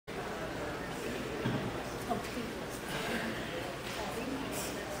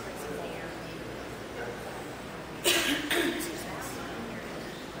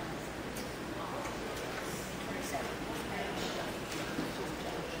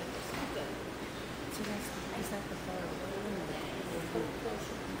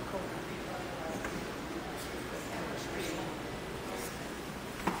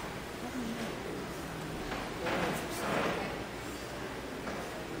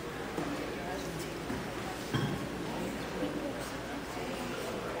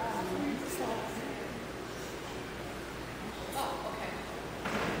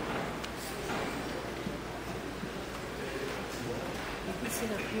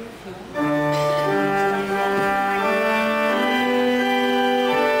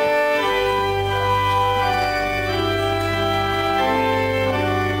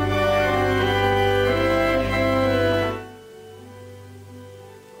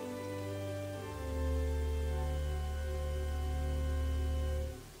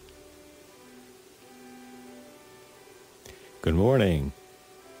Good morning.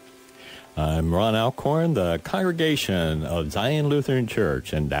 I'm Ron Alcorn. The congregation of Zion Lutheran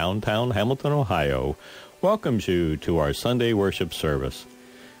Church in downtown Hamilton, Ohio, welcomes you to our Sunday worship service.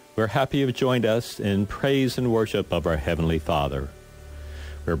 We're happy you've joined us in praise and worship of our Heavenly Father.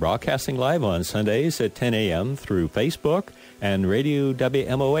 We're broadcasting live on Sundays at 10 a.m. through Facebook and Radio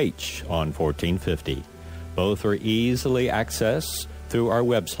WMOH on 1450. Both are easily accessed through our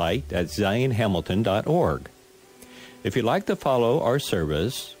website at zionhamilton.org. If you'd like to follow our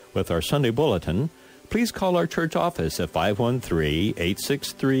service with our Sunday bulletin, please call our church office at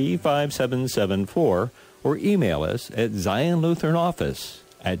 513-863-5774 or email us at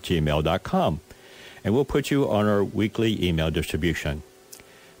zionlutheranoffice@gmail.com, and we'll put you on our weekly email distribution.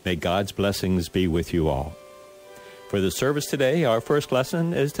 May God's blessings be with you all. For the service today, our first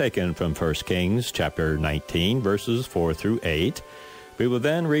lesson is taken from 1 Kings chapter 19, verses 4 through 8. We will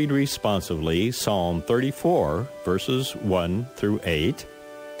then read responsively Psalm 34, verses 1 through 8.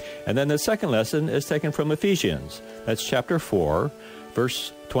 And then the second lesson is taken from Ephesians. That's chapter 4,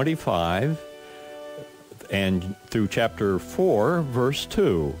 verse 25, and through chapter 4, verse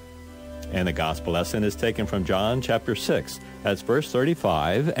 2. And the gospel lesson is taken from John chapter 6. That's verse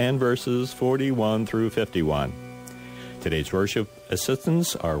 35 and verses 41 through 51. Today's worship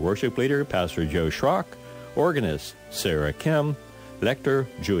assistants are worship leader, Pastor Joe Schrock, organist, Sarah Kim, lector,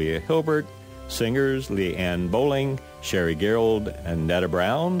 Julia Hilbert, singers, Leanne Bowling, Sherry Gerald, and Netta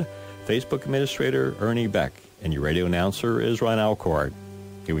Brown, Facebook administrator, Ernie Beck, and your radio announcer is Ron Alcorn.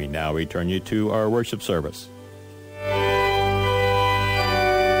 We now return you to our worship service.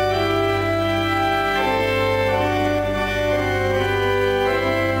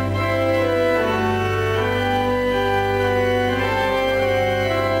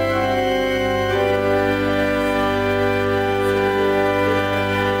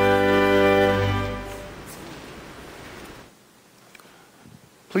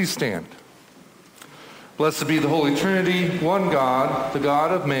 Please stand. Blessed be the Holy Trinity, one God, the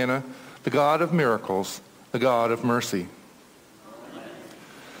God of manna, the God of miracles, the God of mercy. Amen.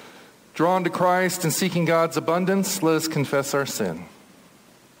 Drawn to Christ and seeking God's abundance, let us confess our sin.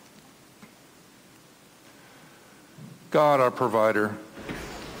 God, our provider,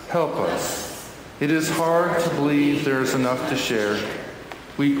 help us. It is hard to believe there is enough to share.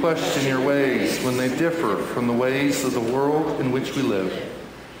 We question your ways when they differ from the ways of the world in which we live.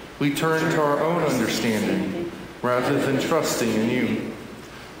 We turn to our own understanding rather than trusting in you.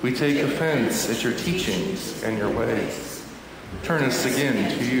 We take offense at your teachings and your ways. Turn us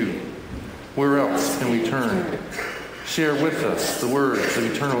again to you. Where else can we turn? Share with us the words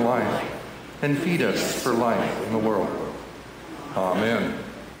of eternal life and feed us for life in the world. Amen.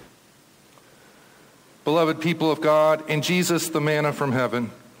 Beloved people of God, in Jesus, the manna from heaven,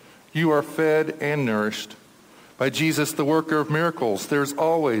 you are fed and nourished. By Jesus, the worker of miracles, there's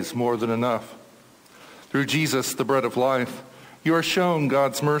always more than enough. Through Jesus, the bread of life, you are shown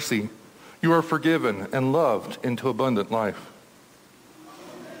God's mercy. You are forgiven and loved into abundant life.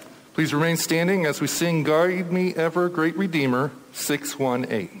 Please remain standing as we sing Guide Me Ever, Great Redeemer,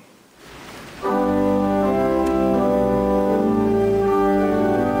 618.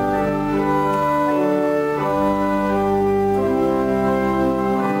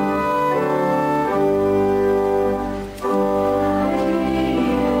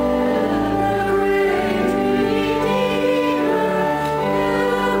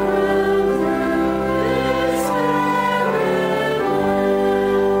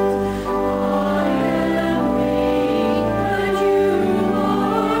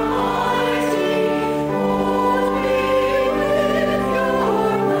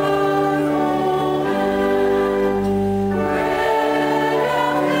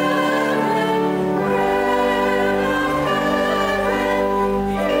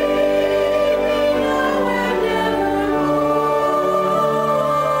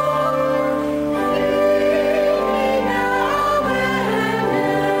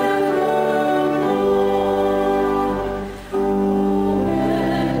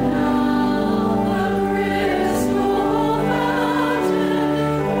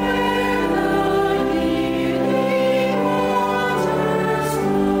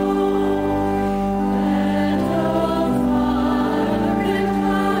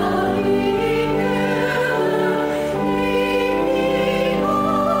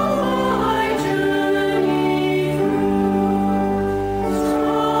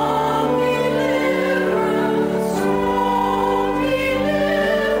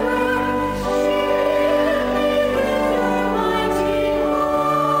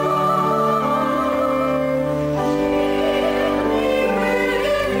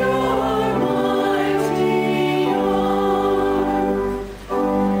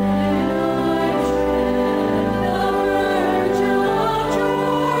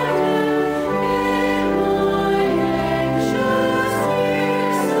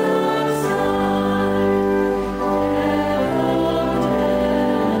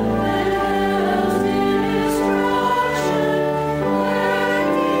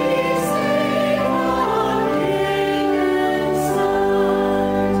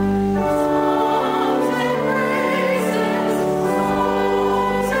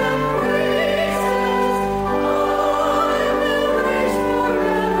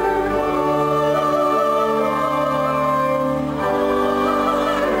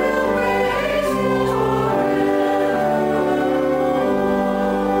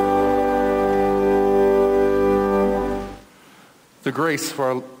 The grace of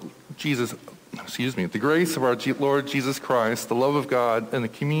our Lord Jesus Christ, the love of God, and the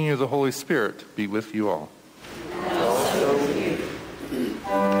communion of the Holy Spirit be with you all.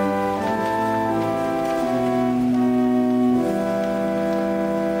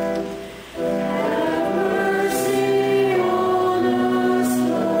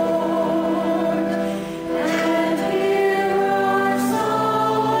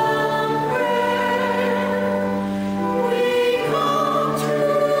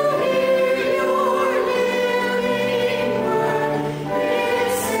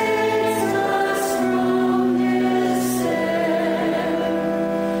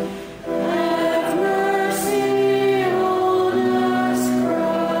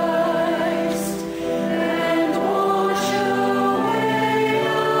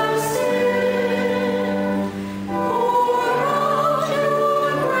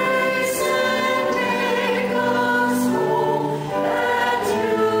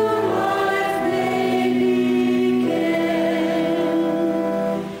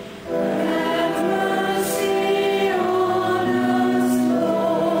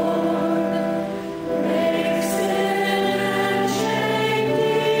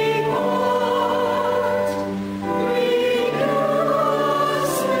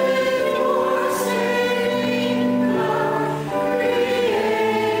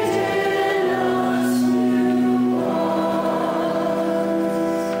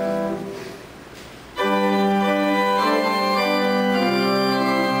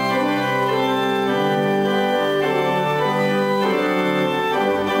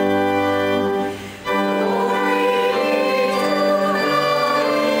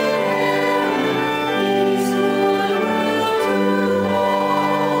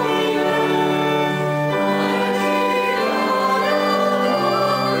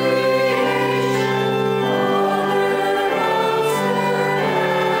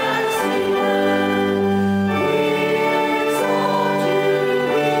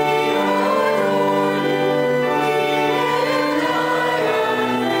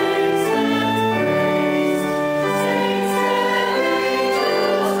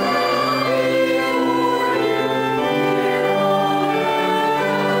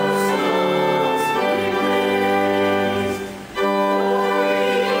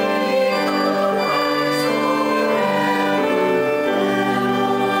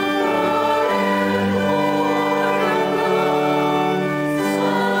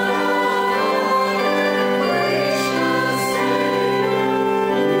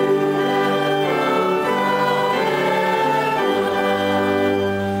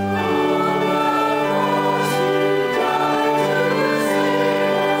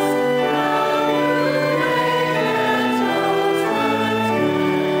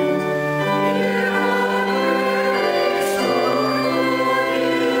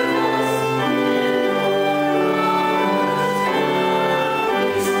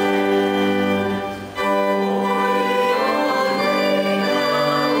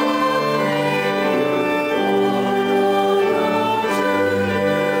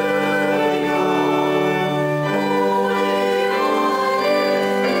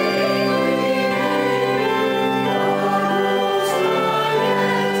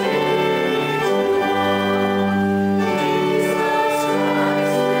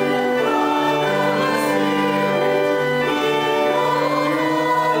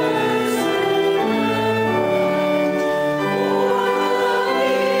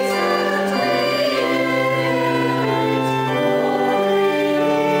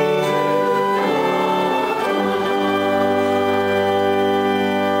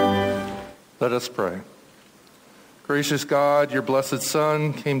 Let us pray. Gracious God, your blessed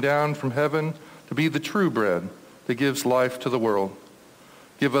Son came down from heaven to be the true bread that gives life to the world.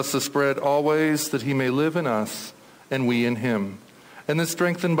 Give us this bread always, that he may live in us and we in him, and that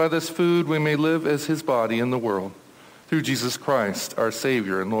strengthened by this food we may live as his body in the world. Through Jesus Christ, our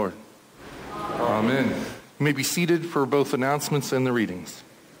Savior and Lord. Amen. You may be seated for both announcements and the readings.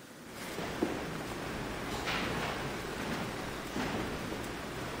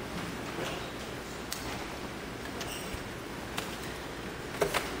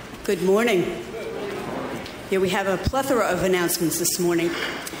 Good morning. Here we have a plethora of announcements this morning.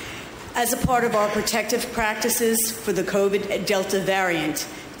 As a part of our protective practices for the COVID Delta variant,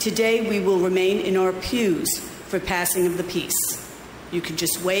 today we will remain in our pews for passing of the peace. You can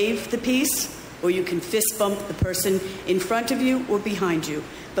just wave the peace, or you can fist bump the person in front of you or behind you,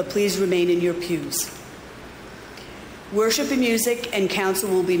 but please remain in your pews. Worship and Music and Council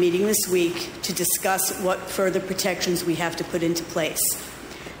will be meeting this week to discuss what further protections we have to put into place.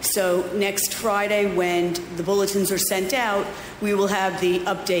 So next Friday, when the bulletins are sent out, we will have the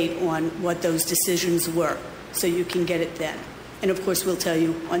update on what those decisions were, so you can get it then. And of course, we'll tell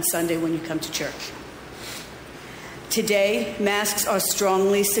you on Sunday when you come to church. Today, masks are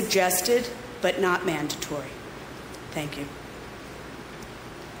strongly suggested, but not mandatory. Thank you.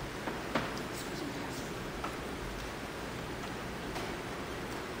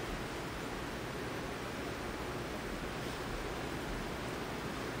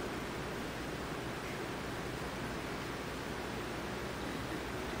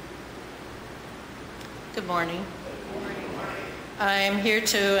 Good morning. I'm here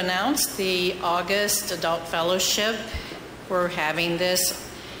to announce the August Adult Fellowship. We're having this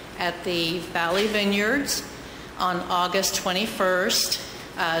at the Valley Vineyards on August 21st,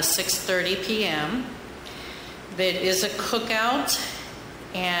 6:30 p.m. It is a cookout,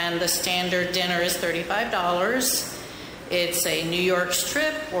 and the standard dinner is $35. It's a New York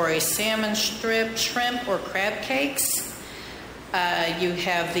strip or a salmon strip, shrimp or crab cakes. You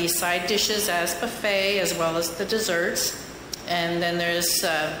have the side dishes as buffet as well as the desserts. And then there's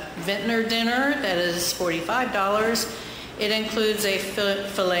vintner dinner that is $45. It includes a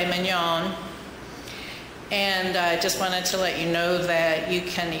filet mignon. And I just wanted to let you know that you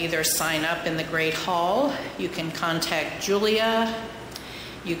can either sign up in the Great Hall, you can contact Julia,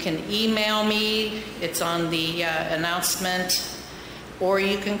 you can email me, it's on the announcement, or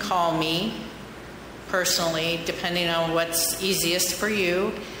you can call me personally, depending on what's easiest for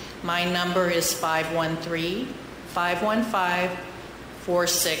you. My number is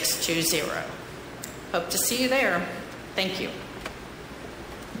 513-515-4620. Hope to see you there. Thank you.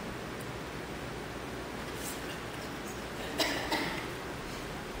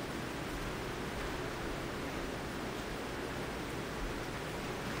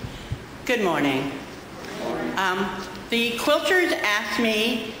 Good morning. The quilters asked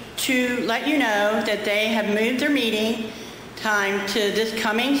me to let you know that they have moved their meeting time to this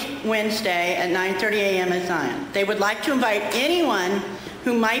coming Wednesday at 9:30 a.m. at Zion. They would like to invite anyone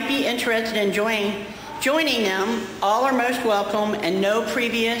who might be interested in joining them. All are most welcome, and no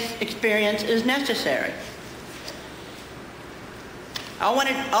previous experience is necessary.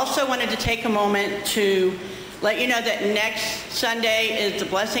 I also wanted to take a moment to let you know that next Sunday is the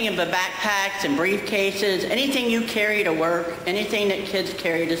blessing of the backpacks and briefcases, anything you carry to work, anything that kids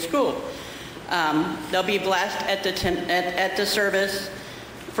carry to school. They'll be blessed at the service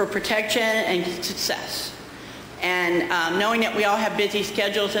for protection and success. And knowing that we all have busy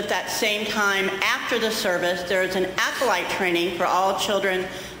schedules, at that same time after the service, there's an acolyte training for all children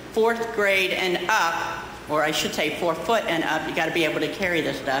 4th grade and up, or I should say 4 foot and up. You got to be able to carry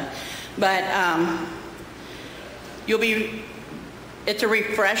this stuff. But it's a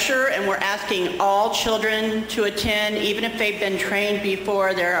refresher, and we're asking all children to attend, even if they've been trained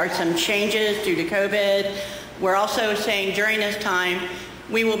before. There are some changes due to COVID. We're also saying during this time,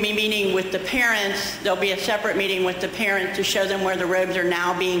 we will be meeting with the parents. There'll be a separate meeting with the parents to show them where the robes are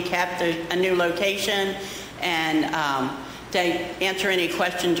now being kept, a new location, and to answer any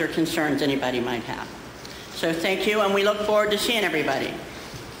questions or concerns anybody might have. So thank you, and we look forward to seeing everybody.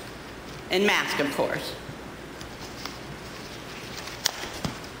 In mask, of course.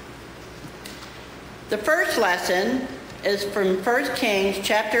 The first lesson is from 1 Kings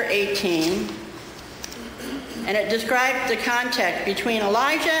chapter 18, and it describes the context between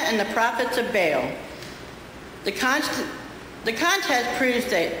Elijah and the prophets of Baal. The context proves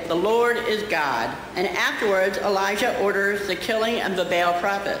that the Lord is God, and afterwards Elijah orders the killing of the Baal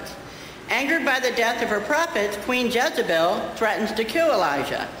prophets. Angered by the death of her prophets, Queen Jezebel threatens to kill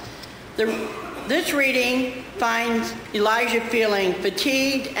Elijah. This reading finds Elijah feeling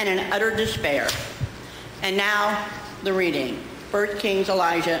fatigued and in utter despair. And now the reading. 1 Kings 1,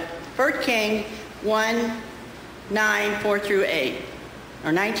 9, 4 through 8,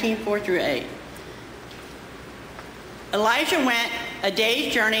 or 19, 4 through 8. Elijah went a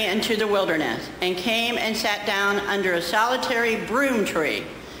day's journey into the wilderness and came and sat down under a solitary broom tree.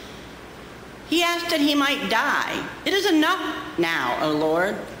 He asked that he might die. It is enough now, O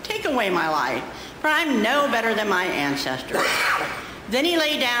Lord. Take away my life, for I am no better than my ancestors. Then he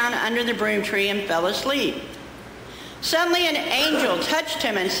lay down under the broom tree and fell asleep. Suddenly an angel touched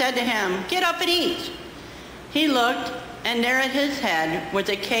him and said to him, "Get up and eat." He looked, and there at his head was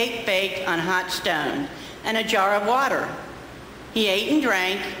a cake baked on hot stones and a jar of water. He ate and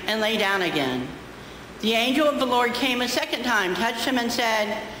drank and lay down again. The angel of the Lord came a second time, touched him and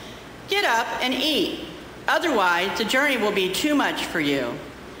said, "Get up and eat. Otherwise, the journey will be too much for you."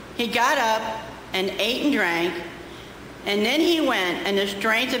 He got up and ate and drank. And then he went in the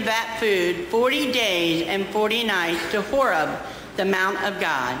strength of that food 40 days and 40 nights to Horeb, the Mount of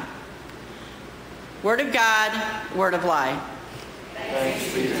God. Word of God, word of life.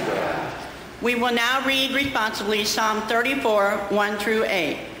 Thanks be to God. We will now read responsibly Psalm 34, 1 through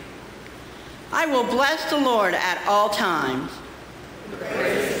 8. I will bless the Lord at all times. The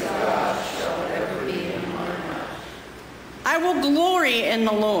praise of God shall ever be in my mouth. I will glory in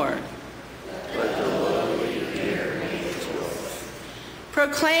the Lord. Let the lowly hear me rejoice.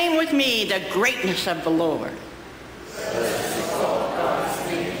 Proclaim with me the greatness of the Lord. Let us exalt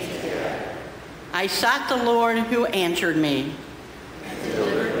God's name together. I sought the Lord who answered me.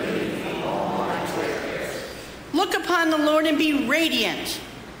 Deliver me from all my terrors. Look upon the Lord and be radiant.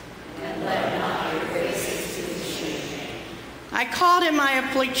 And let not your faces be shaken. I called in my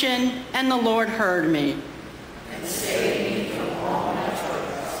affliction, and the Lord heard me. And save me from all my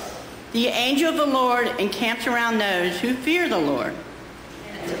troubles. The angel of the Lord encamps around those who fear the Lord.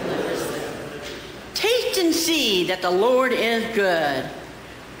 And delivers them. Taste and see that the Lord is good.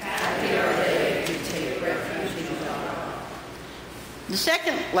 Happy are they who take refuge in God. The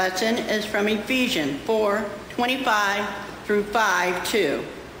second lesson is from Ephesians 4:25 through 5:2.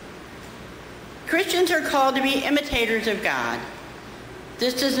 Christians are called to be imitators of God.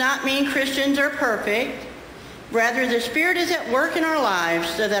 This does not mean Christians are perfect. Rather, the Spirit is at work in our lives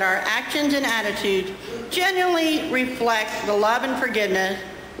so that our actions and attitudes genuinely reflect the love and forgiveness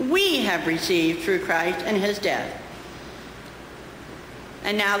we have received through Christ and his death.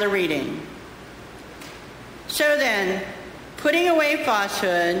 And now the reading. So then, putting away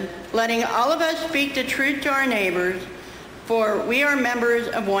falsehood, letting all of us speak the truth to our neighbors, for we are members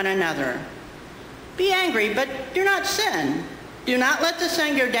of one another. Be angry, but do not sin. Do not let the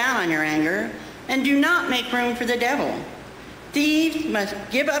sun go down on your anger, and do not make room for the devil. Thieves must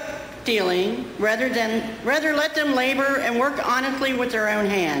give up stealing, rather let them labor and work honestly with their own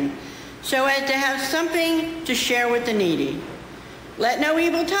hand, so as to have something to share with the needy. Let no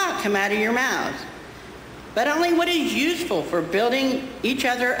evil talk come out of your mouths, but only what is useful for building each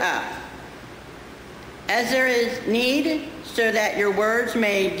other up, as there is need, so that your words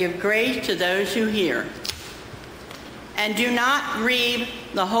may give grace to those who hear. And do not grieve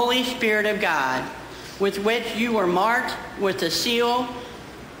the Holy Spirit of God, with which you were marked with the seal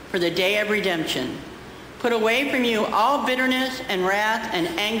for the day of redemption. Put away from you all bitterness and wrath and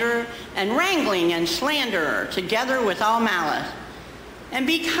anger and wrangling and slander, together with all malice. And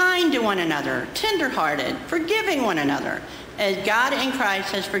be kind to one another, tender-hearted, forgiving one another, as God in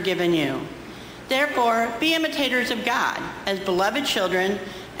Christ has forgiven you. Therefore, be imitators of God as beloved children,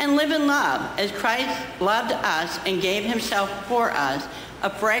 and live in love as Christ loved us and gave himself for us, a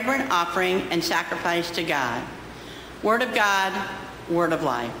fragrant offering and sacrifice to God. Word of God, word of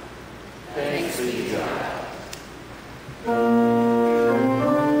life. Thanks be to God.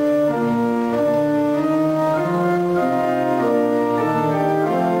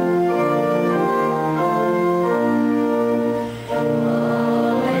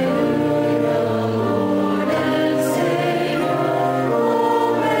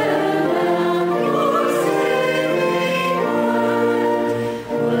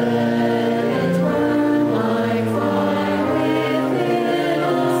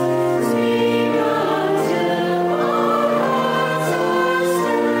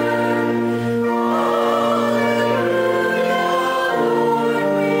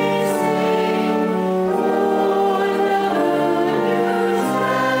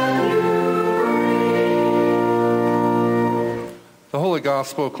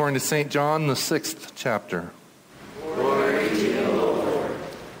 Gospel according to St. John, the 6th chapter. Glory to you, Lord.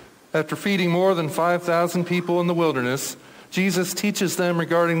 After feeding more than 5,000 people in the wilderness, Jesus teaches them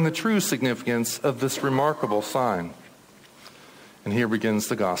regarding the true significance of this remarkable sign. And here begins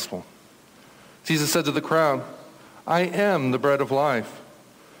the Gospel. Jesus said to the crowd, I am the bread of life.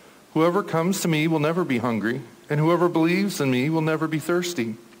 Whoever comes to me will never be hungry, and whoever believes in me will never be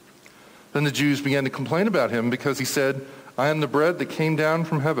thirsty. Then the Jews began to complain about him because he said, I am the bread that came down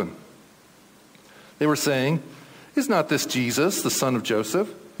from heaven. They were saying, is not this Jesus, the son of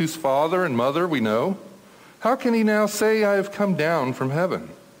Joseph, whose father and mother we know? How can he now say, I have come down from heaven?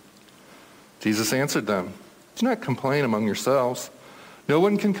 Jesus answered them, do not complain among yourselves. No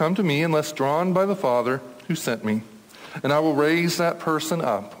one can come to me unless drawn by the Father who sent me, and I will raise that person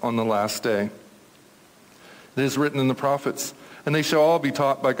up on the last day. It is written in the prophets, and they shall all be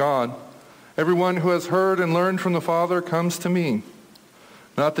taught by God. Everyone who has heard and learned from the Father comes to me.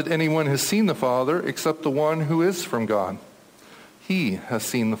 Not that anyone has seen the Father except the one who is from God. He has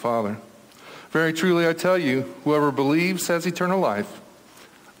seen the Father. Very truly I tell you, whoever believes has eternal life.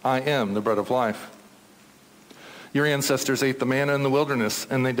 I am the bread of life. Your ancestors ate the manna in the wilderness,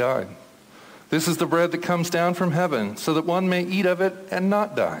 and they died. This is the bread that comes down from heaven, so that one may eat of it and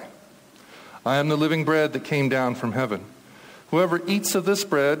not die. I am the living bread that came down from heaven. Whoever eats of this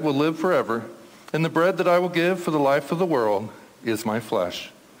bread will live forever, and the bread that I will give for the life of the world is my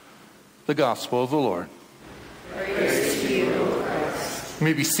flesh. The gospel of the Lord. Praise to you, O Christ. You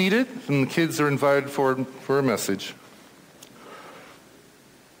may be seated, and the kids are invited for a message.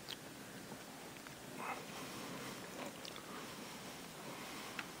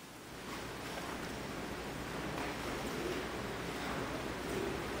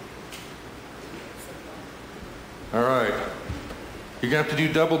 All right. You're going to have to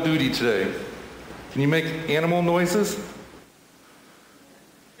do double duty today. Can you make animal noises?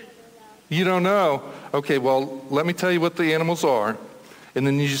 You don't know? Okay, well, let me tell you what the animals are, and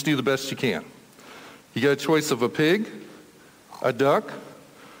then you just do the best you can. You got a choice of a pig, a duck,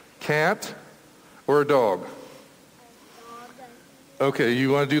 cat, or a dog. Okay,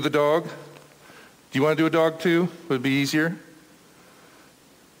 you want to do the dog? Do you want to do a dog too? Would it be easier?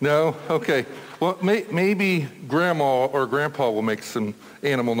 No? Okay. Well, maybe Grandma or Grandpa will make some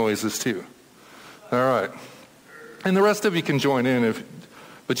animal noises too. All right. And the rest of you can join in,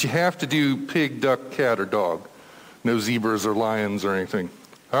 but you have to do pig, duck, cat, or dog. No zebras or lions or anything.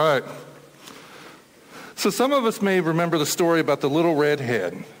 All right. So some of us may remember the story about the little red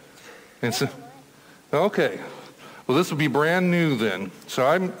hen. And so, okay. Well, this would be brand new then. So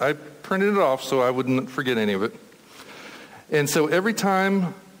I printed it off so I wouldn't forget any of it. And so every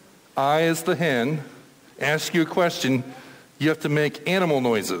time I, as the hen, ask you a question, you have to make animal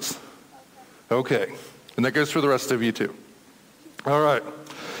noises. Okay. And that goes for the rest of you too. All right.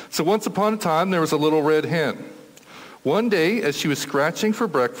 So once upon a time, there was a little red hen. One day, as she was scratching for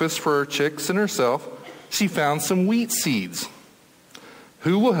breakfast for her chicks and herself, she found some wheat seeds.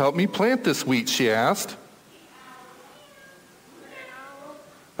 Who will help me plant this wheat, she asked.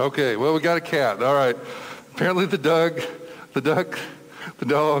 Okay, well, we got a cat. All right. Apparently the duck, the dog,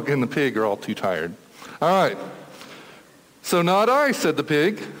 and the pig are all too tired. All right. So not I, said the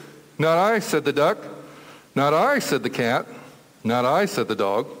pig. Not I, said the duck. Not I, said the cat. Not I, said the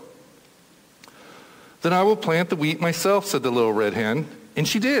dog. Then I will plant the wheat myself, said the little red hen. And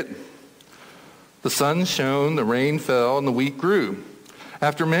she did. The sun shone, the rain fell, and the wheat grew.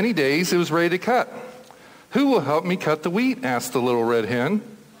 After many days, it was ready to cut. Who will help me cut the wheat? Asked the little red hen.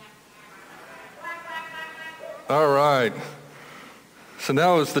 All right. So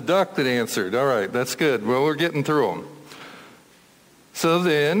now it's the duck that answered. All right, that's good. Well, we're getting through them. So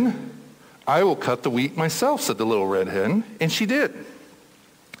then, I will cut the wheat myself, said the little red hen, and she did.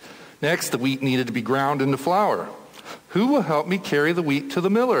 Next, the wheat needed to be ground into flour. Who will help me carry the wheat to the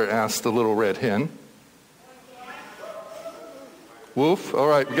miller? Asked the little red hen. Woof. All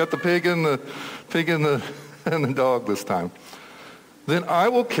right, we got the pig and the dog this time. Then I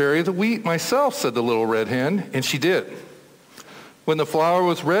will carry the wheat myself, said the little red hen, and she did. When the flour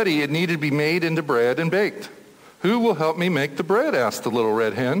was ready, it needed to be made into bread and baked. Who will help me make the bread? Asked the little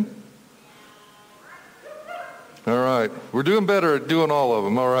red hen. All right. We're doing better at doing all of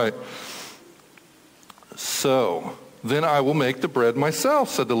them. All right. So, then I will make the bread myself,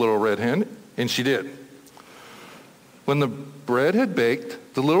 said the little red hen, and she did. When the bread had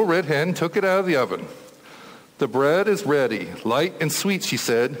baked, the little red hen took it out of the oven. The bread is ready, light and sweet, she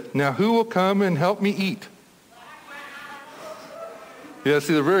said. Now who will come and help me eat? Yeah,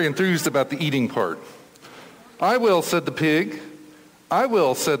 see, they're very enthused about the eating part. I will, said the pig. I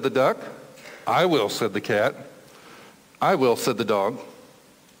will, said the duck. I will, said the cat. I will, said the dog.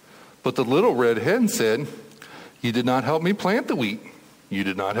 But the little red hen said, you did not help me plant the wheat. You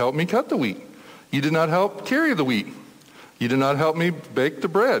did not help me cut the wheat. You did not help carry the wheat. You did not help me bake the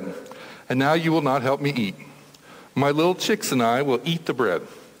bread. And now you will not help me eat. My little chicks and I will eat the bread.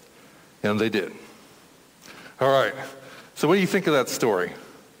 And they did. All right. So what do you think of that story?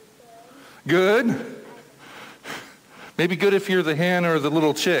 Good? Maybe good if you're the hen or the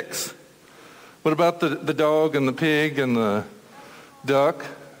little chicks. What about the dog and the pig and the duck?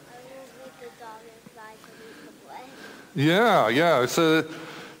 Yeah. So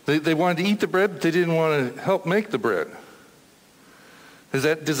they wanted to eat the bread, but they didn't want to help make the bread. Does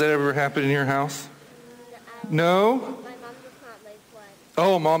that ever happen in your house? No? My mom does not make bread.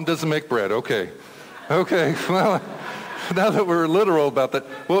 Oh, Mom doesn't make bread. Okay. Well, now that we're literal about that,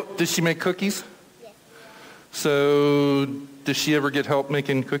 well, does she make cookies? Yes. So does she ever get help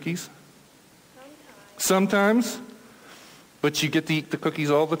making cookies? Sometimes? But you get to eat the cookies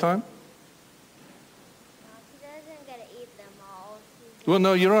all the time? No, she doesn't get to eat them all. Well,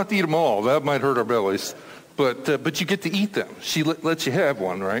 no, you don't have to eat them all. That might hurt our bellies. But you get to eat them. She lets you have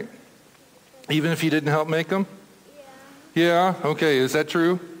one, right? Even if you didn't help make them? Yeah. Yeah? Okay, is that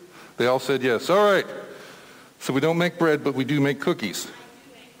true? They all said yes. All right. So we don't make bread, but we do make cookies.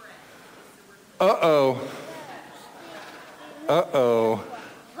 Uh-oh. Uh-oh.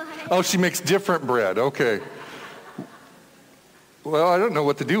 Oh, she makes different bread. Okay. Well, I don't know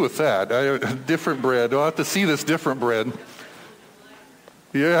what to do with that. Different bread. I'll have to see this different bread.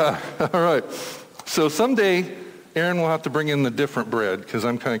 Yeah. All right. So someday, Aaron will have to bring in the different bread because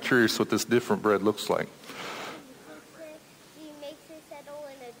I'm kind of curious what this different bread looks like. She makes it settle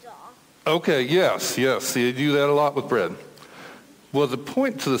in a jar. Okay, yes. You do that a lot with bread. Well, the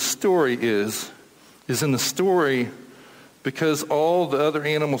point to the story is in the story, because all the other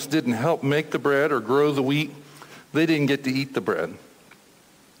animals didn't help make the bread or grow the wheat, they didn't get to eat the bread.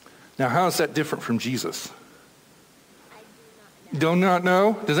 Now, how is that different from Jesus? I do not know. Do not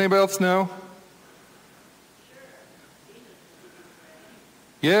know? Does anybody else know?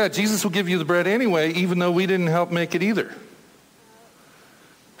 Yeah, Jesus will give you the bread anyway, even though we didn't help make it either.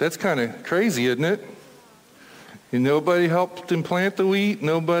 That's kind of crazy, isn't it? And nobody helped him plant the wheat.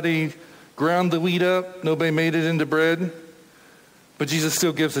 Nobody ground the wheat up. Nobody made it into bread. But Jesus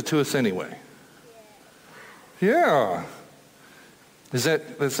still gives it to us anyway. Yeah. Is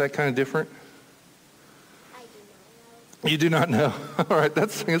that kind of different? I do not know. You do not know. All right,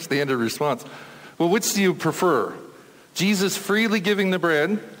 that's the end of the response. Well, which do you prefer? Jesus freely giving the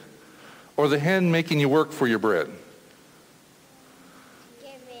bread or the hen making you work for your bread?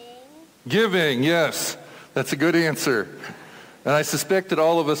 Giving, yes. That's a good answer. And I suspect that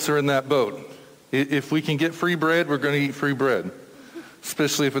all of us are in that boat. If we can get free bread, we're going to eat free bread,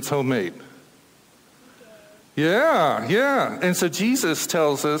 especially if it's homemade. Yeah. And so Jesus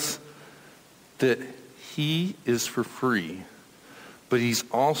tells us that he is for free, but he's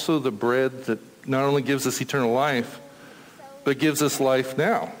also the bread that not only gives us eternal life, but gives us life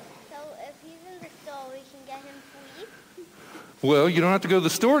now. So if he's in the store, we can get him free? Well, you don't have to go to the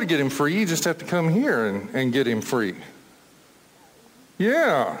store to get him free. You just have to come here and get him free.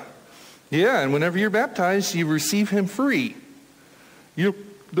 Yeah, and whenever you're baptized, you receive him free. You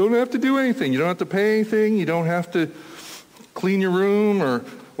don't have to do anything. You don't have to pay anything. You don't have to clean your room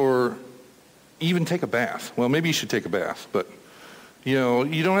or even take a bath. Well, maybe you should take a bath, but you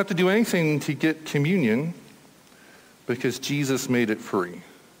don't have to do anything to get communion because Jesus made it free.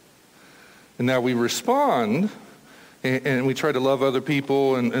 And now we respond and we try to love other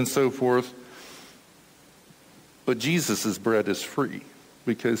people and so forth. But Jesus' bread is free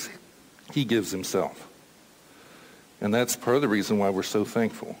because he gives himself. And that's part of the reason why we're so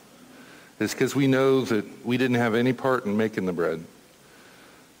thankful. It's because we know that we didn't have any part in making the bread,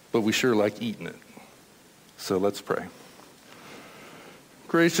 but we sure like eating it. So let's pray.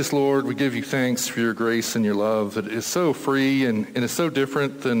 Gracious Lord, we give you thanks for your grace and your love that is so free and is so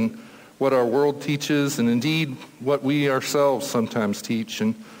different than what our world teaches and indeed what we ourselves sometimes teach.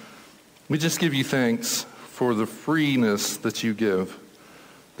 And we just give you thanks for the freeness that you give,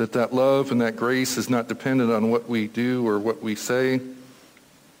 that love and that grace is not dependent on what we do or what we say,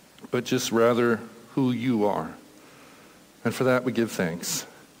 but just rather who you are. And for that we give thanks.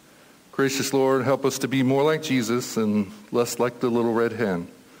 Gracious Lord, help us to be more like Jesus and less like the little red hen.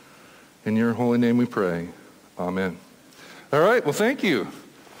 In your holy name we pray. Amen. All right, well, thank you.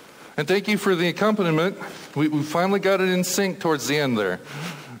 And thank you for the accompaniment. We finally got it in sync towards the end there.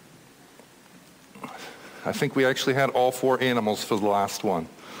 I think we actually had all 4 animals for the last one.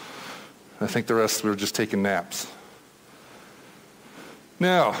 I think the rest were just taking naps.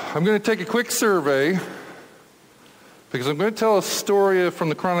 Now, I'm going to take a quick survey because I'm going to tell a story from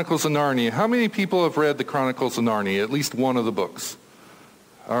the Chronicles of Narnia. How many people have read the Chronicles of Narnia, at least one of the books?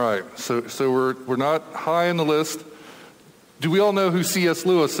 All right, so we're not high on the list. Do we all know who C.S.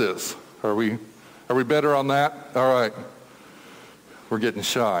 Lewis is? Are we better on that? All right. We're getting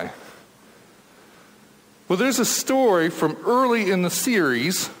shy. Well, there's a story from early in the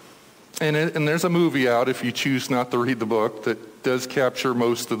series, and there's a movie out if you choose not to read the book that does capture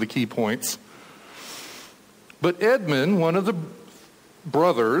most of the key points. But Edmund, one of the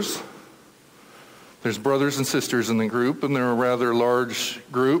brothers, there's brothers and sisters in the group, and they're a rather large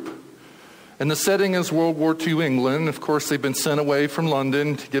group. And the setting is World War II England. Of course, they've been sent away from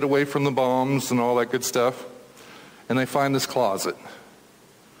London to get away from the bombs and all that good stuff. And they find this closet.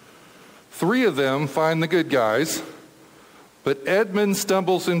 3 of them find the good guys, but Edmund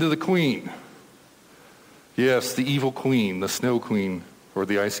stumbles into the queen. Yes, the evil queen, the snow queen, or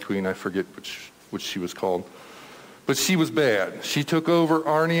the ice queen, I forget which she was called. But she was bad. She took over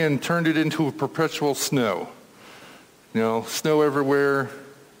Arnia and turned it into a perpetual snow. Snow everywhere,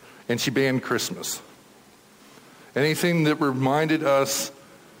 and she banned Christmas. Anything that reminded us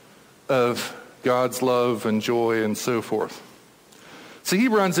of God's love and joy and so forth. So he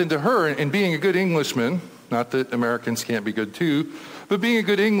runs into her, and being a good Englishman, not that Americans can't be good too, but being a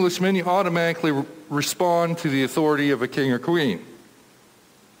good Englishman, you automatically respond to the authority of a king or queen.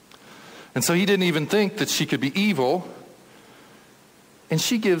 And so he didn't even think that she could be evil, and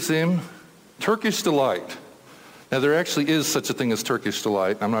she gives him Turkish delight. Now, there actually is such a thing as Turkish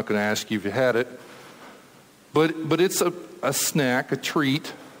delight. I'm not going to ask you if you had it. But it's a snack, a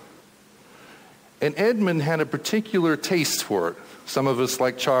treat. And Edmund had a particular taste for it. Some of us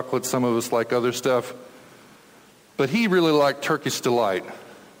like chocolate, some of us like other stuff. But he really liked Turkish delight.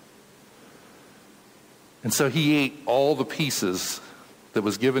 And so he ate all the pieces that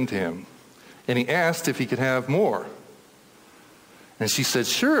was given to him. And he asked if he could have more. And she said,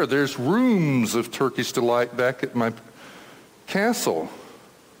 sure, there's rooms of Turkish delight back at my castle.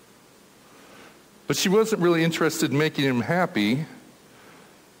 But she wasn't really interested in making him happy.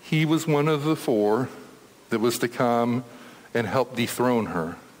 He was one of the 4 that was to come and help dethrone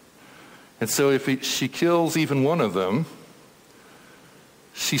her. And so if she kills even one of them,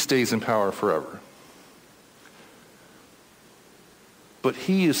 she stays in power forever. But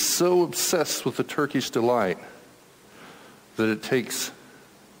he is so obsessed with the Turkish delight that it takes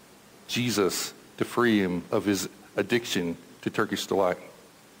Jesus to free him of his addiction to Turkish delight.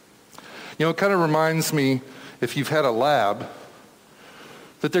 You know, it kind of reminds me, if you've had a lab,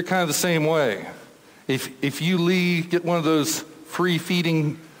 that they're kind of the same way. If you get one of those free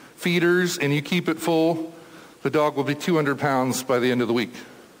feeding feeders and you keep it full, the dog will be 200 pounds by the end of the week.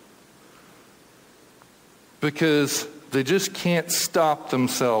 Because they just can't stop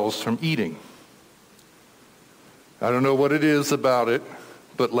themselves from eating. I don't know what it is about it,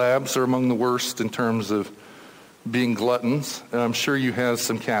 but labs are among the worst in terms of being gluttons. And I'm sure you have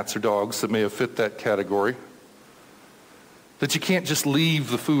some cats or dogs that may have fit that category. That you can't just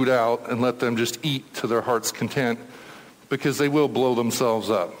leave the food out and let them just eat to their heart's content, because they will blow themselves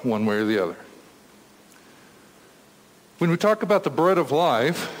up one way or the other. When we talk about the bread of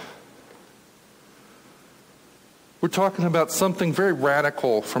life, we're talking about something very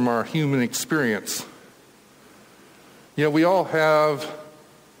radical from our human experience. You know, we all have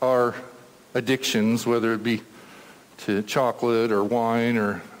our addictions, whether it be to chocolate or wine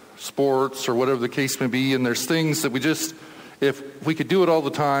or sports or whatever the case may be, and there's things that we just, if we could do it all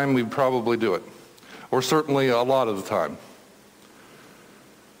the time, we'd probably do it. Or certainly a lot of the time.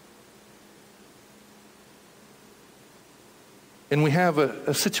 And we have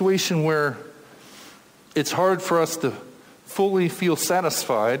a situation where it's hard for us to fully feel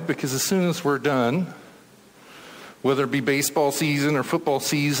satisfied, because as soon as we're done, whether it be baseball season or football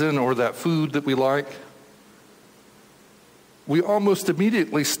season or that food that we like, we almost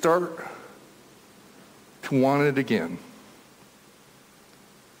immediately start to want it again.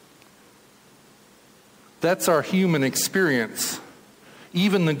 That's our human experience.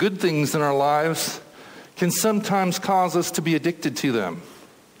 Even the good things in our lives can sometimes cause us to be addicted to them.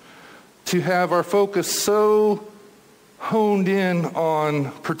 To have our focus so honed in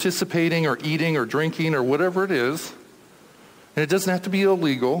on participating or eating or drinking or whatever it is. And it doesn't have to be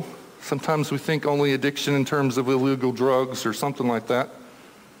illegal. Sometimes we think only addiction in terms of illegal drugs or something like that.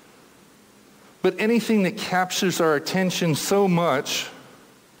 But anything that captures our attention so much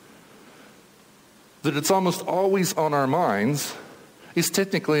that it's almost always on our minds is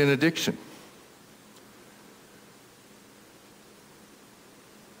technically an addiction.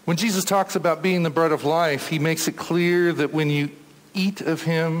 When Jesus talks about being the bread of life, he makes it clear that when you eat of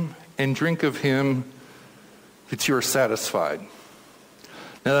him and drink of him, that you are satisfied.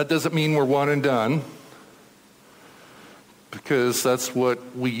 Now, that doesn't mean we're one and done, because that's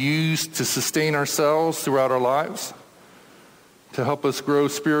what we use to sustain ourselves throughout our lives, to help us grow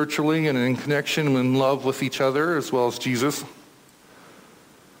spiritually and in connection and in love with each other as well as Jesus.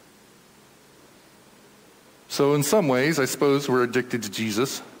 So in some ways, I suppose we're addicted to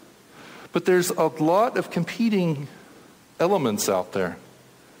Jesus. But there's a lot of competing elements out there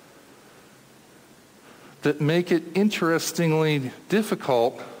that make it interestingly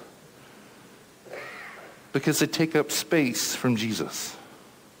difficult, because they take up space from Jesus.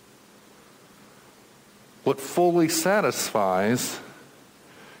 What fully satisfies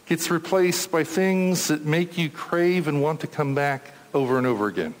gets replaced by things that make you crave and want to come back over and over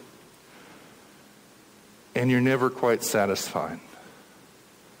again. And you're never quite satisfied.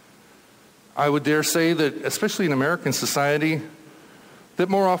 I would dare say that, especially in American society, that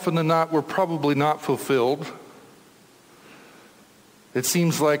more often than not, we're probably not fulfilled. It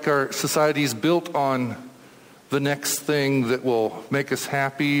seems like our society is built on the next thing that will make us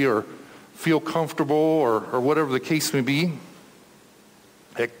happy or feel comfortable or whatever the case may be.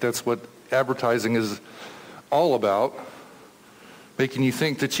 Heck, that's what advertising is all about. making you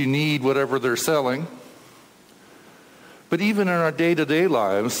think that you need whatever they're selling. But even in our day-to-day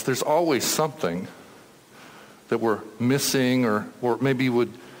lives, there's always something that we're missing or maybe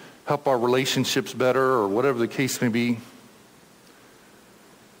would help our relationships better or whatever the case may be.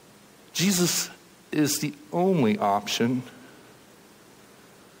 Jesus is the only option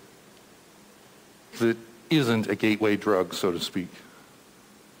that isn't a gateway drug, so to speak.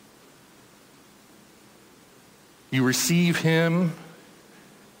 You receive him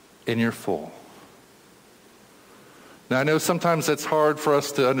and you're full. Now, I know sometimes that's hard for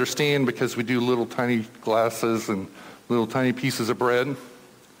us to understand because we do little tiny glasses and little tiny pieces of bread.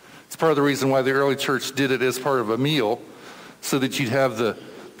 It's part of the reason why the early church did it as part of a meal, so that you'd have the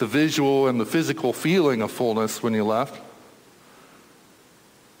visual and the physical feeling of fullness when you left.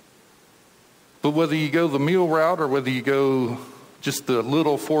 But whether you go the meal route or whether you go just the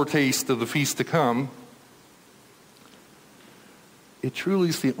little foretaste of the feast to come, it truly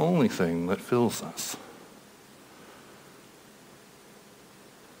is the only thing that fills us.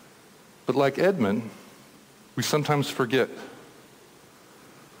 But like Edmund, we sometimes forget.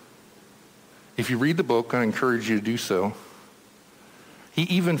 If you read the book, I encourage you to do so. He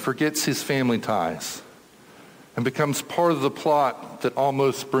even forgets his family ties and becomes part of the plot that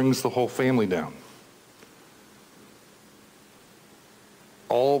almost brings the whole family down.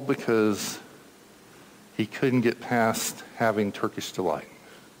 All because he couldn't get past having Turkish delight.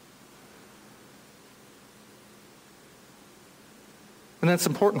 And that's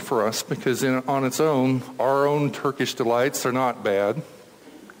important for us because on its own, our own Turkish delights are not bad.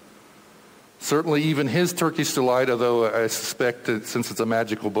 Certainly even his Turkish delight, although I suspect that since it's a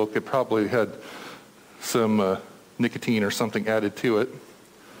magical book, it probably had some nicotine or something added to it,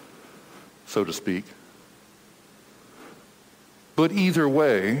 so to speak. But either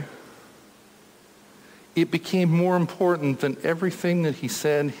way, it became more important than everything that he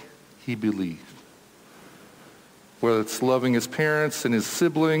said he believed. Whether it's loving his parents and his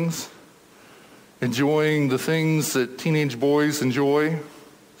siblings, enjoying the things that teenage boys enjoy,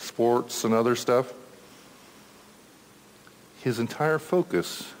 sports and other stuff. His entire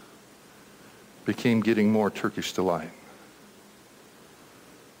focus became getting more Turkish delight.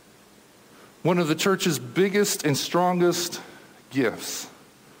 One of the church's biggest and strongest gifts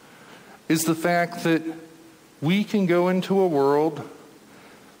is the fact that we can go into a world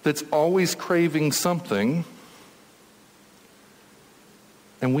that's always craving something,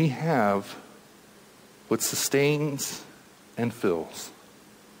 and we have what sustains and fills.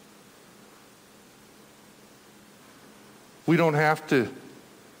 We don't have to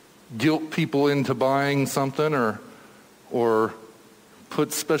guilt people into buying something or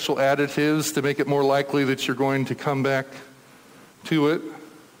put special additives to make it more likely that you're going to come back to it.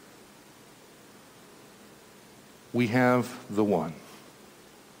 We have the one.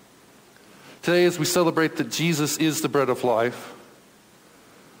 Today, as we celebrate that Jesus is the bread of life,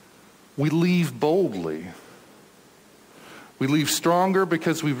 we leave boldly. We leave stronger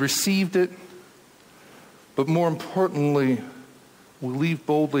because we've received it, but more importantly, we leave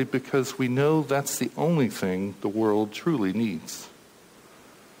boldly because we know that's the only thing the world truly needs.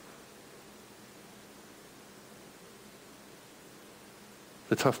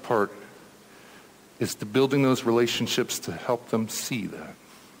 The tough part is to building those relationships to help them see that.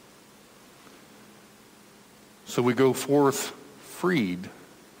 So we go forth freed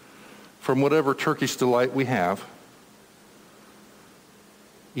from whatever Turkish delight we have,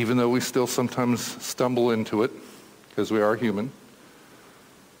 even though we still sometimes stumble into it because we are human.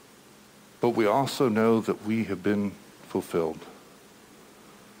 But we also know that we have been fulfilled.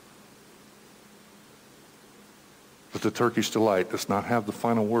 But the Turkish delight does not have the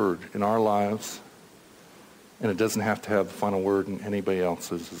final word in our lives, and it doesn't have to have the final word in anybody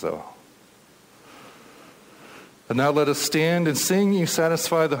else's as well. And now let us stand and sing You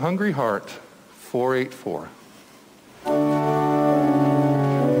Satisfy the Hungry Heart, 484.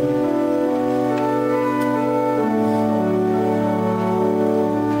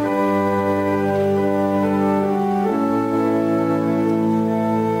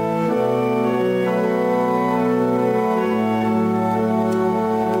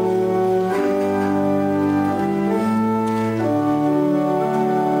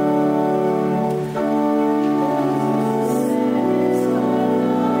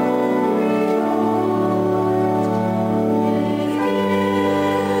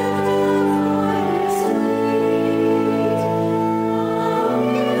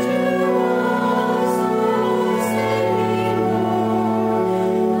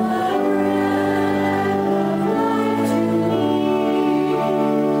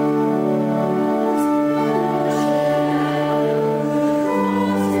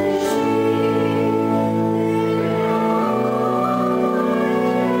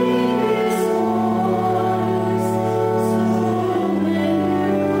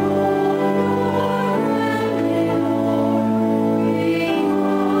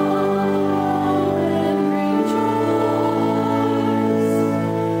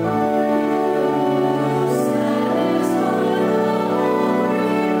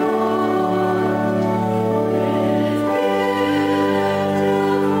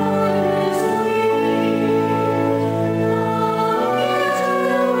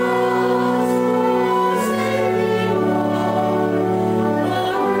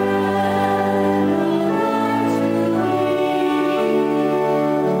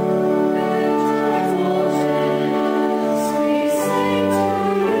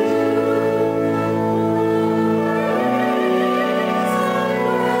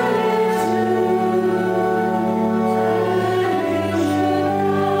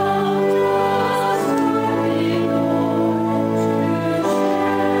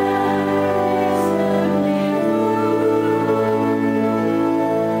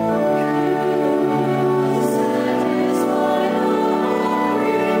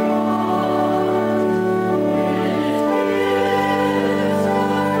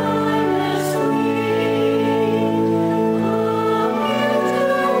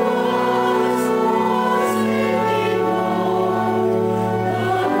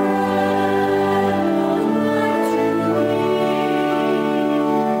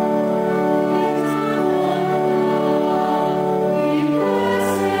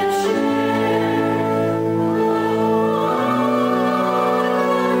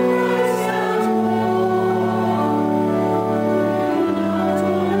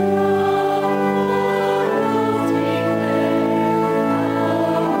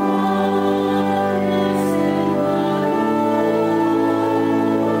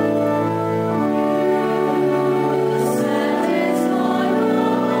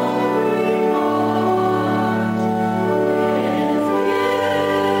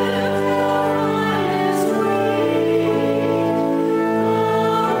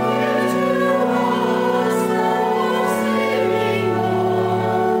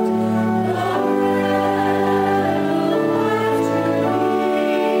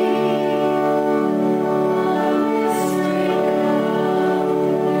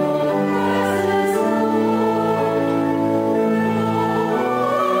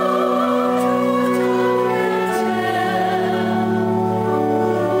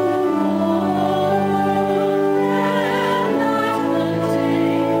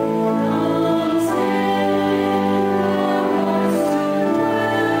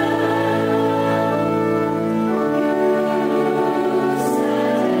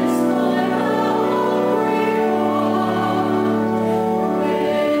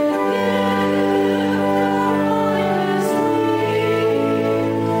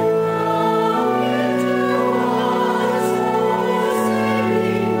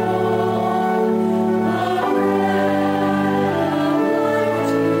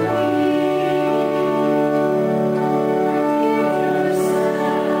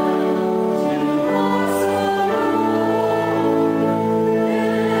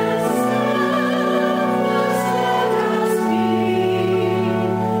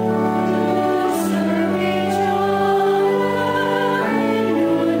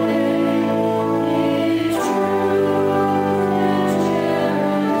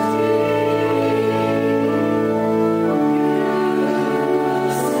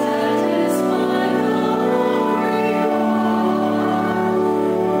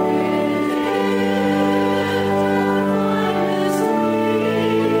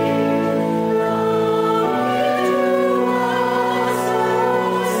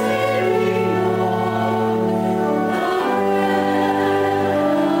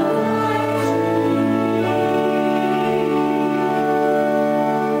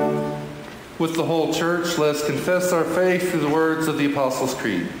 With the whole church, let us confess our faith through the words of the Apostles'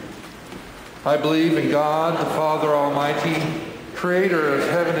 Creed. I believe in God, the Father Almighty, creator of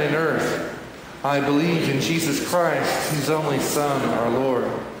heaven and earth. I believe in Jesus Christ, his only Son, our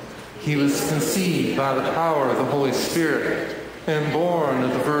Lord. He was conceived by the power of the Holy Spirit and born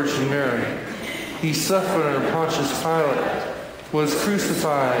of the Virgin Mary. He suffered under Pontius Pilate, was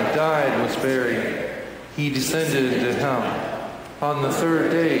crucified, died, was buried. He descended into hell. On the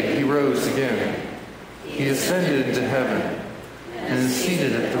third day he rose again. He ascended into heaven and is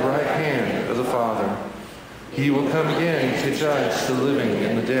seated at the right hand of the Father. He will come again to judge the living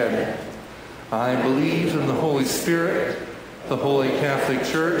and the dead. I believe in the Holy Spirit, the Holy Catholic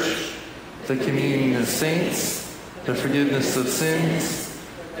Church, the communion of saints, the forgiveness of sins,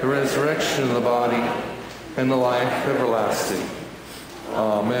 the resurrection of the body, and the life everlasting.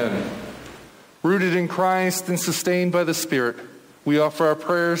 Amen. Rooted in Christ and sustained by the Spirit, we offer our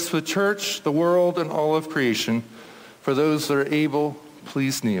prayers for the church, the world, and all of creation. For those that are able,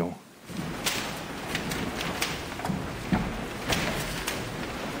 please kneel.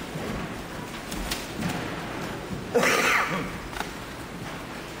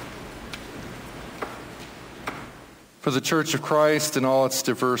 For the Church of Christ in all its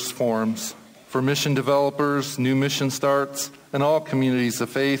diverse forms, for mission developers, new mission starts, and all communities of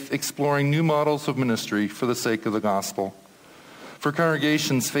faith exploring new models of ministry for the sake of the gospel. For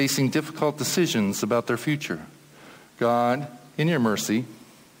congregations facing difficult decisions about their future. God, in your mercy.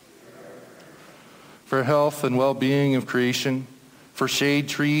 For health and well-being of creation. For shade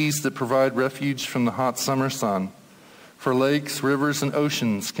trees that provide refuge from the hot summer sun. For lakes, rivers, and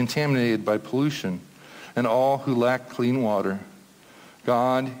oceans contaminated by pollution, and all who lack clean water.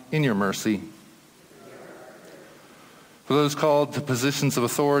 God, in your mercy. For those called to positions of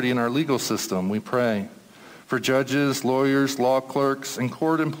authority in our legal system, we pray. For judges, lawyers, law clerks, and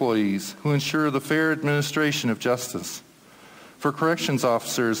court employees who ensure the fair administration of justice. For corrections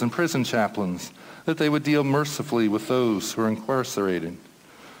officers and prison chaplains, that they would deal mercifully with those who are incarcerated.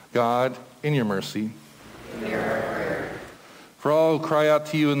 God, in your mercy. For all who cry out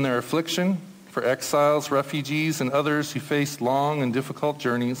to you in their affliction, for exiles, refugees, and others who face long and difficult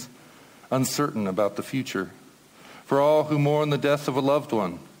journeys, uncertain about the future. For all who mourn the death of a loved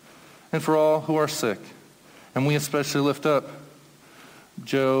one, and for all who are sick. And we especially lift up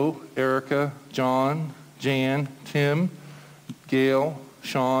Joe, Erica, John, Jan, Tim, Gail,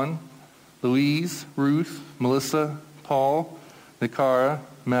 Sean, Louise, Ruth, Melissa, Paul, Nikara,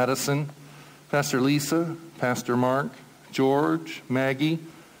 Madison, Pastor Lisa, Pastor Mark, George, Maggie,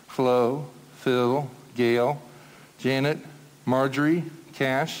 Flo, Phil, Gail, Janet, Marjorie,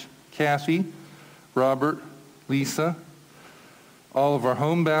 Cash, Kathy, Robert, Lisa, all of our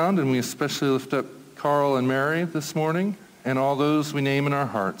homebound, and we especially lift up Carl and Mary this morning, and all those we name in our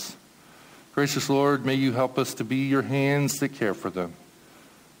hearts. Gracious Lord, may you help us to be your hands that care for them.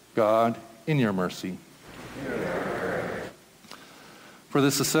 God, in your mercy. For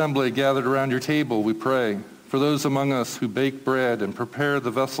this assembly gathered around your table, we pray. For those among us who bake bread and prepare the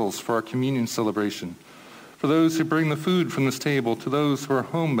vessels for our communion celebration. For those who bring the food from this table to those who are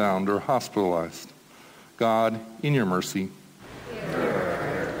homebound or hospitalized. God, in your mercy.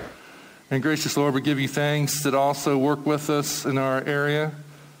 And gracious Lord, we give you thanks that also work with us in our area,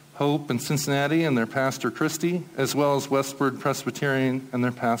 Hope and Cincinnati and their pastor Christy, as well as Westward Presbyterian and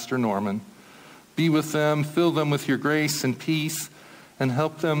their pastor Norman. Be with them, fill them with your grace and peace, and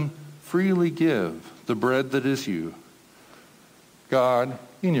help them freely give the bread that is you. God,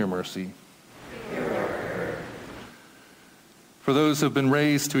 in your mercy. For those who have been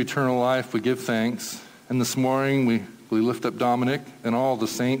raised to eternal life, we give thanks. And this morning we lift up Dominic and all the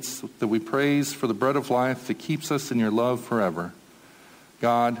saints that we praise for the bread of life that keeps us in your love forever.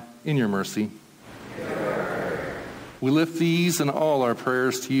 God, in your mercy. We lift these and all our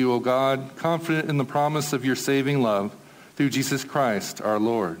prayers to you, O God, confident in the promise of your saving love through Jesus Christ, our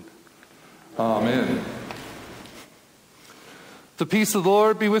Lord. Amen. The peace of the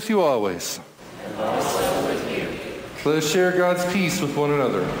Lord be with you always. And also with you. Let us share God's peace with one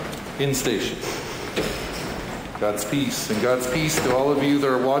another in stations. God's peace, and God's peace to all of you that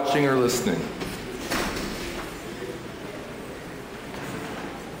are watching or listening.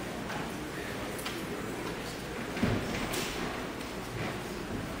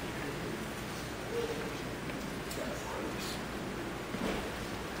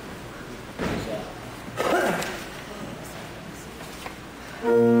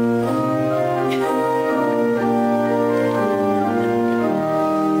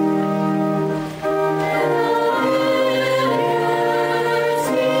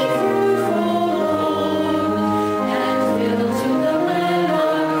 Mercy,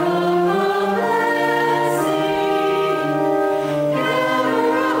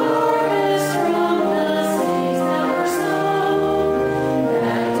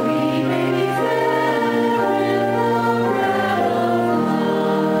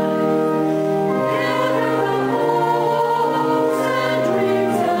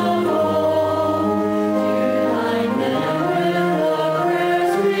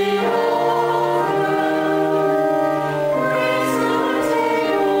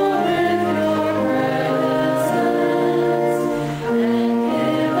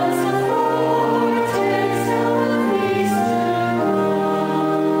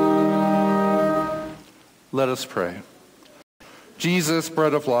 Let us pray. Jesus,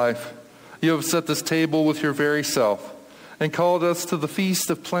 bread of life, you have set this table with your very self and called us to the feast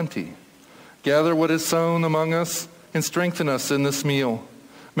of plenty. Gather what is sown among us and strengthen us in this meal.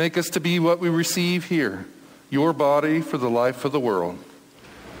 Make us to be what we receive here, your body for the life of the world.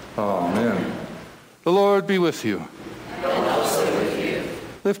 Amen. The Lord be with you. And also with you.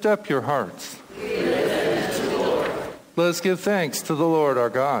 Lift up your hearts. We lift them to the Lord. Let us give thanks to the Lord our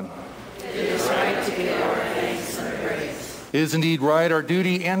God. It is right to give our thanks and praise. It is indeed right, our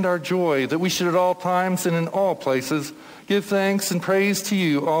duty and our joy, that we should at all times and in all places give thanks and praise to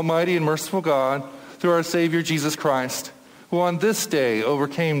you, Almighty and merciful God, through our Savior Jesus Christ, who on this day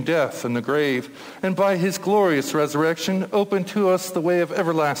overcame death and the grave, and by his glorious resurrection opened to us the way of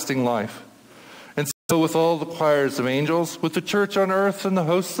everlasting life. And so with all the choirs of angels, with the church on earth and the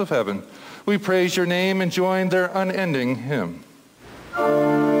hosts of heaven, we praise your name and join their unending hymn.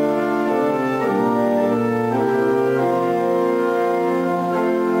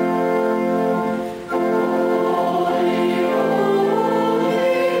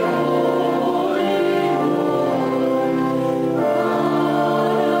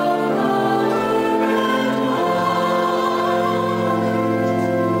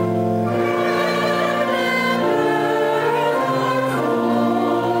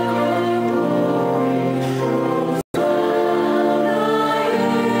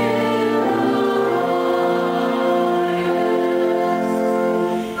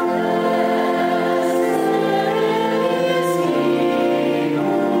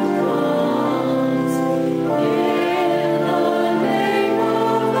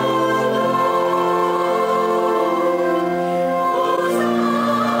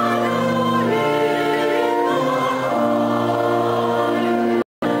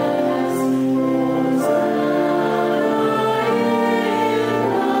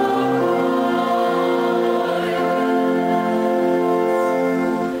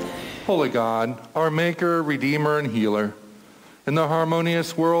 Holy God, our Maker, Redeemer, and Healer, in the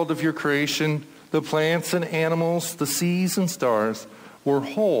harmonious world of your creation, the plants and animals, the seas and stars, were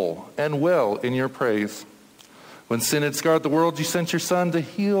whole and well in your praise. When sin had scarred the world, you sent your Son to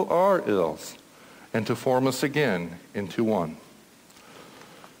heal our ills and to form us again into one.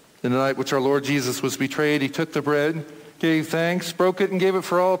 In the night which our Lord Jesus was betrayed, he took the bread, gave thanks, broke it, and gave it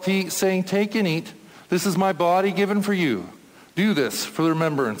for all to eat, saying, "Take and eat. This is my body given for you. Do this for the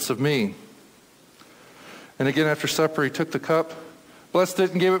remembrance of me." And again after supper he took the cup, blessed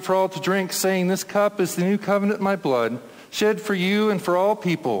it, and gave it for all to drink, saying, "This cup is the new covenant in my blood, shed for you and for all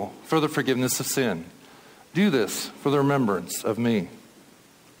people for the forgiveness of sin. Do this for the remembrance of me."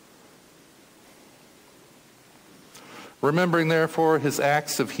 Remembering therefore his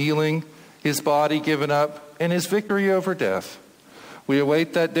acts of healing, his body given up, and his victory over death, we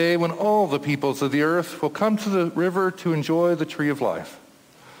await that day when all the peoples of the earth will come to the river to enjoy the tree of life.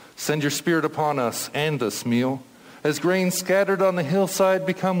 Send your Spirit upon us and this meal, as grain scattered on the hillside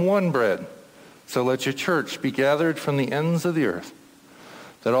become one bread. So let your church be gathered from the ends of the earth,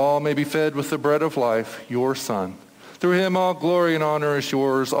 that all may be fed with the bread of life, your Son. Through him all glory and honor is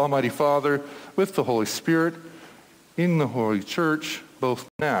yours, Almighty Father, with the Holy Spirit, in the Holy Church, both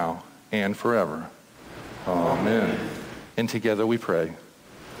now and forever. Amen. And together we pray.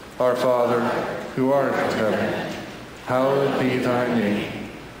 Our Father, who art in heaven, hallowed be thy name.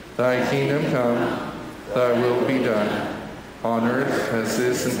 Thy kingdom come, thy will be done, on earth as it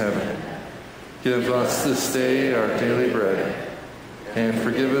is in heaven. Give us this day our daily bread, and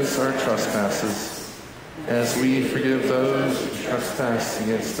forgive us our trespasses, as we forgive those who trespass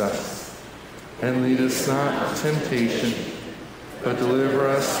against us. And lead us not into temptation, but deliver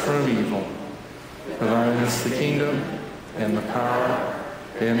us from evil. For thine is the kingdom, and the power,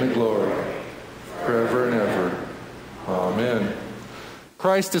 and the glory, forever and ever. Amen.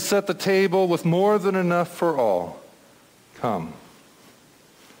 Christ has set the table with more than enough for all. Come.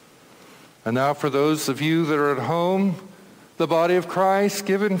 And now for those of you that are at home, the body of Christ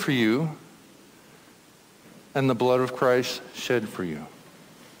given for you, and the blood of Christ shed for you.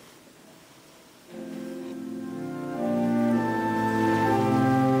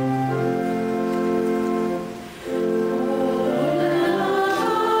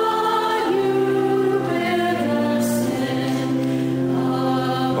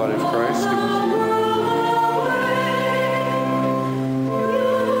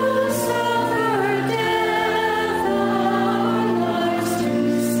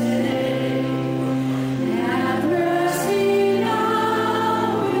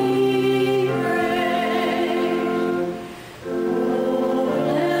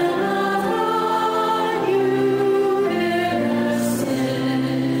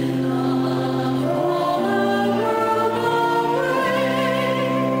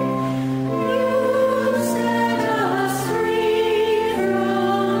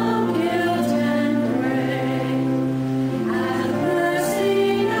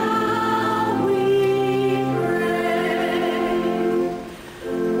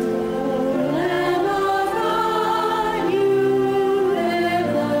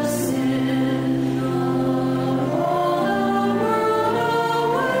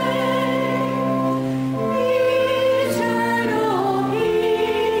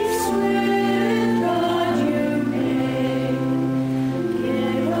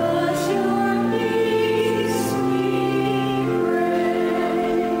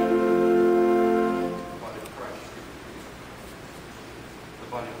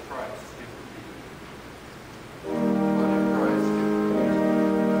 body of Christ, give to you. The body of Christ, give to you.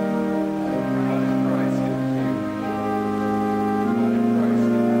 The body of Christ, give to you. The body of Christ,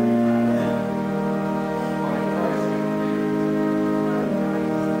 give to you. The body of Christ, give to you.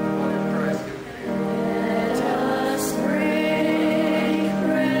 The body of Christ, give to you. Let us break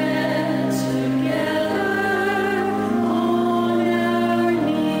bread together on our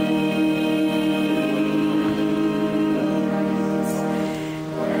knees.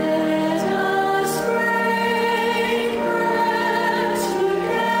 Let us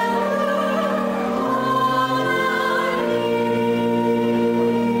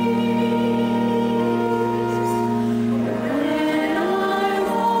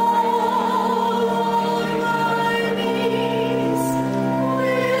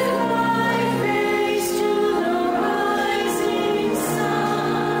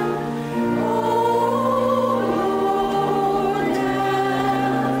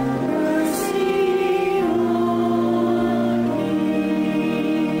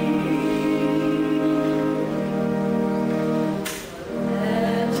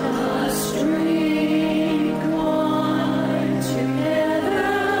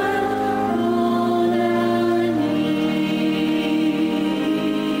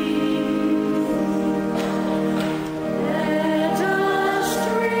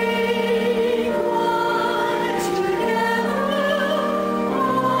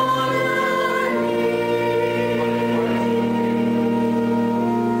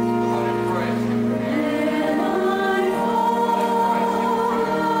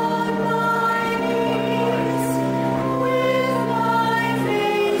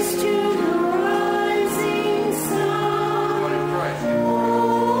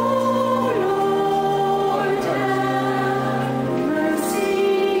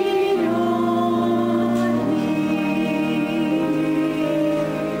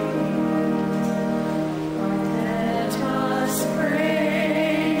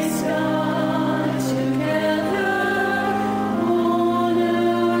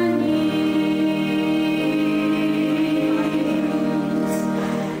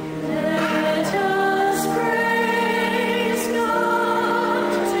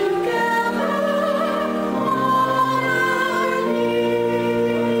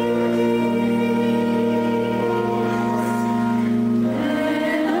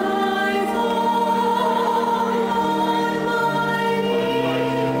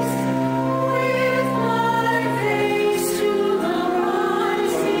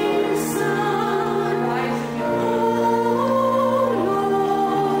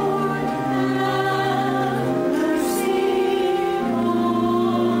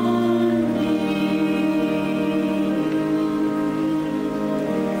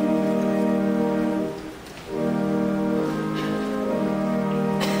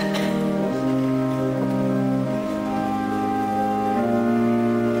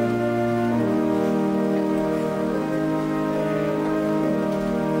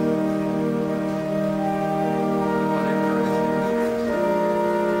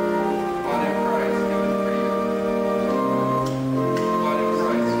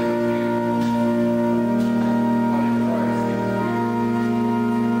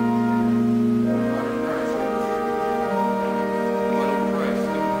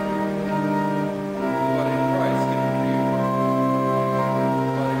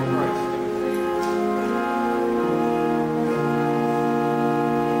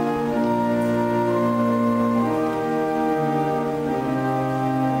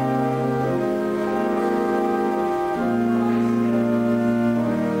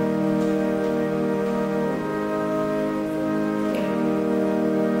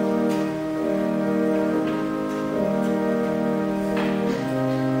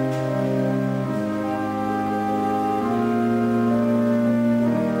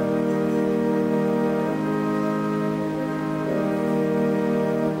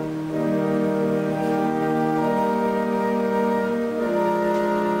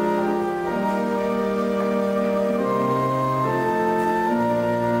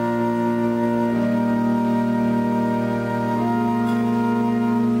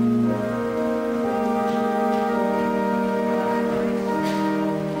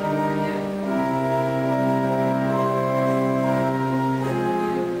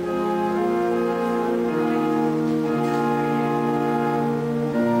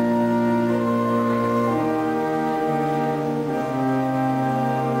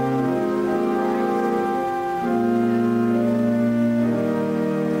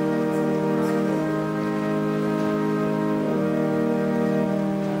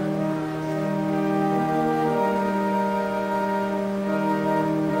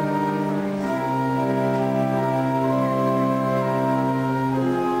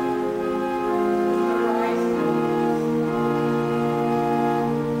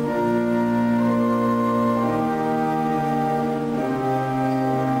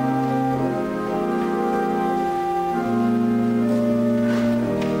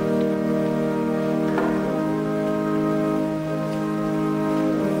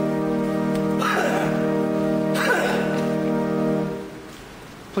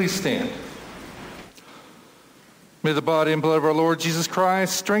Please stand. May the body and blood of our Lord Jesus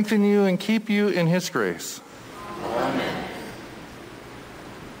Christ strengthen you and keep you in his grace. Amen.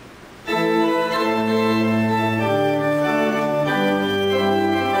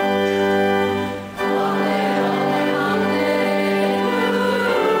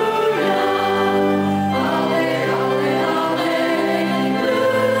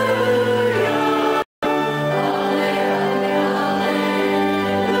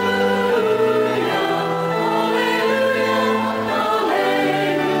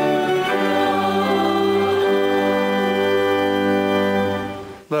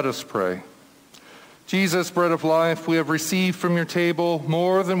 Let us pray. Jesus, bread of life, we have received from your table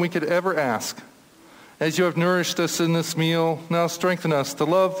more than we could ever ask. As you have nourished us in this meal, now strengthen us to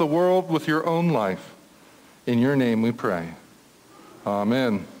love the world with your own life. In your name we pray.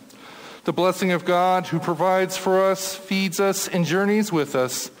 Amen. The blessing of God, who provides for us, feeds us, and journeys with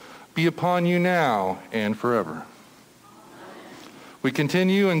us, be upon you now and forever. We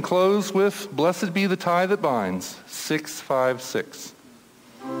continue and close with Blessed Be the Tie That Binds, 656.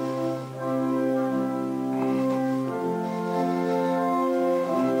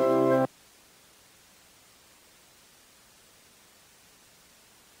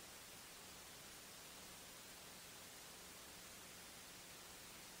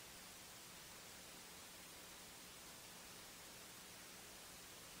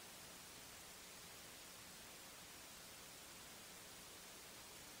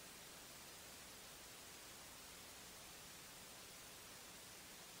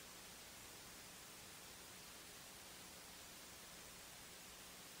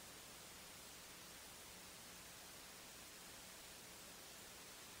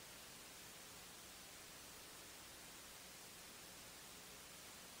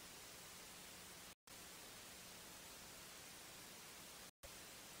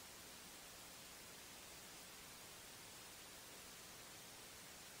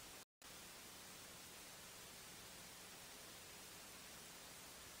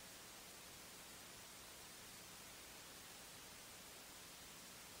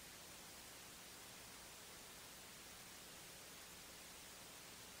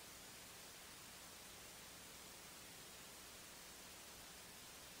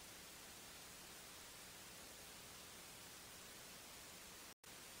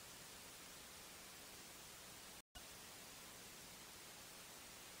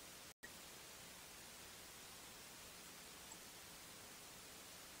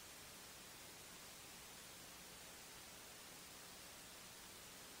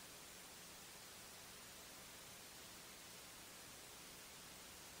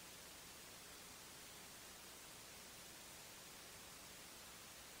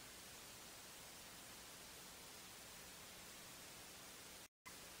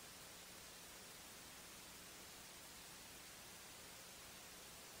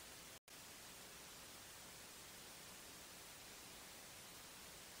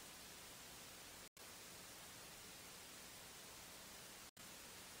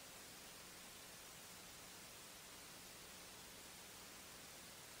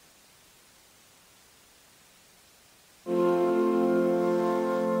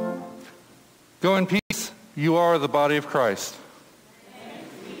 Go in peace. You are the body of Christ.